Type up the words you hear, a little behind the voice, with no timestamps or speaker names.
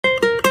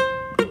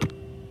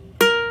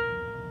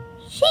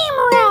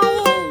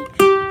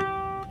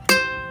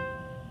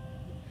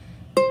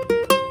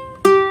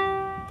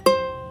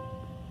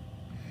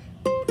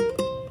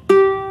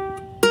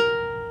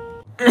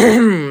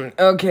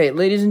Okay,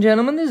 ladies and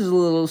gentlemen, this is a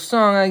little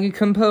song I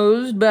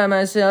composed by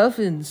myself.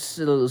 It's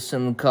a little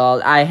something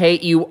called I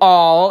Hate You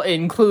All,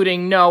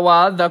 including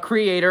Noah, the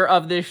creator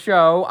of this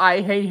show.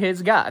 I hate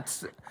his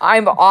guts.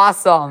 I'm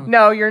awesome.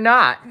 No, you're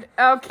not.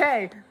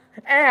 Okay.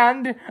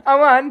 And a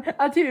 1,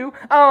 a 2,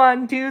 a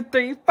 1, 2,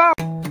 3, 4.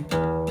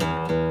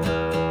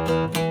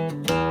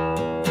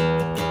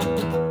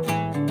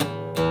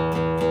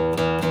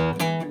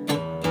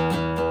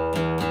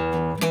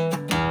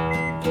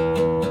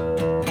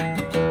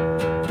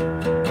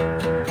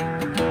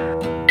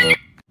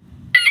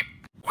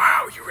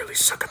 Wow, you really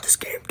suck at this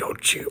game,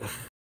 don't you?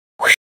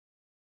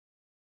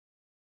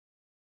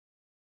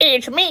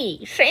 It's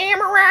me,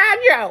 Samurai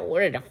Joe,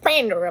 the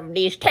defender of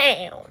this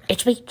town.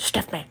 It's me,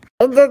 Stuffman.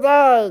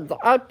 The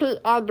IP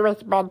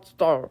address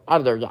monster.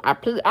 The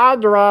IP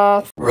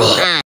address.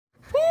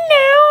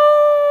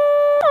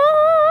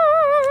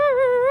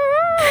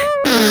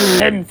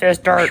 Hidden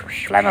fist dart.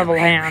 Flammable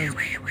hand.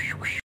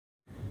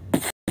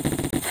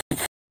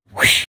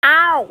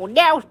 Oh,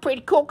 that was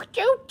pretty cool. Could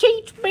you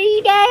teach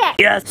me that?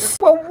 Yes.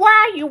 Well,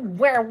 why you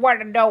wear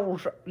one of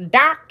those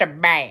doctor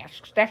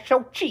masks? That's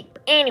so cheap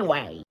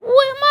anyway.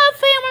 Well, my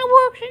family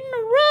works in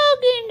the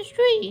rug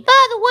industry.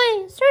 By the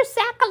way, Sir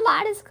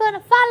Sakalot is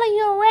gonna follow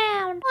you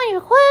around on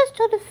your quest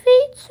to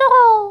defeat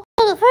Saul.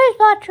 So the first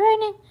part of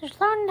training is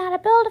learning how to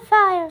build a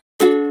fire.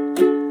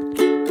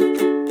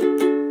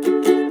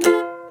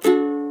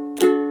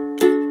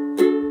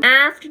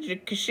 After the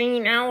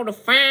casino to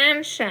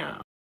find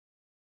Saul.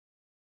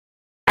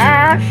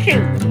 Ah,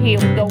 shoot, here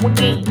we go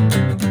again.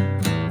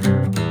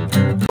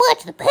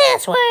 What's the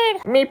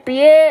password? Mi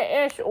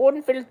pie es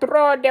un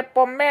filtro de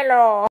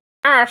pomelo.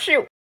 Ah,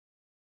 shoot.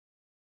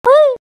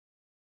 Woo.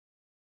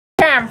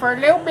 Time for a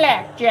little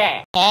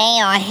blackjack. Okay,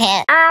 I'll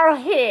hit. I'll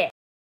hit.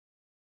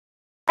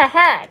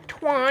 Aha,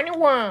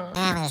 21.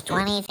 That is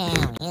 22.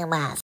 You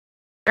must.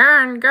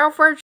 Darn, go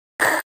for it.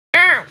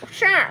 Oh,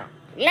 so,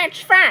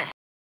 let's fight.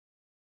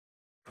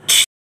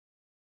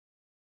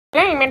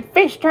 Flaming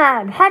fist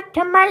hard, hot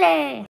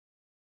tamale.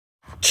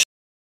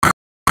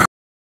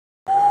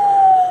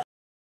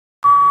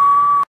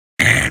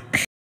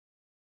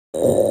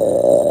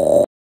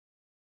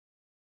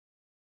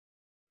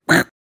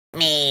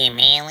 Me,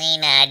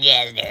 Melina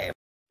Jester.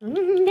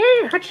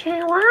 That's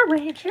how our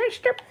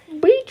ancestor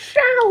beat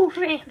Saul's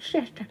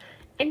ancestor.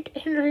 And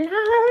a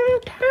long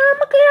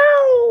time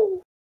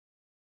ago.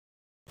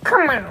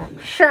 Come on,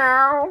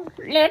 Saul,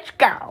 let's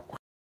go.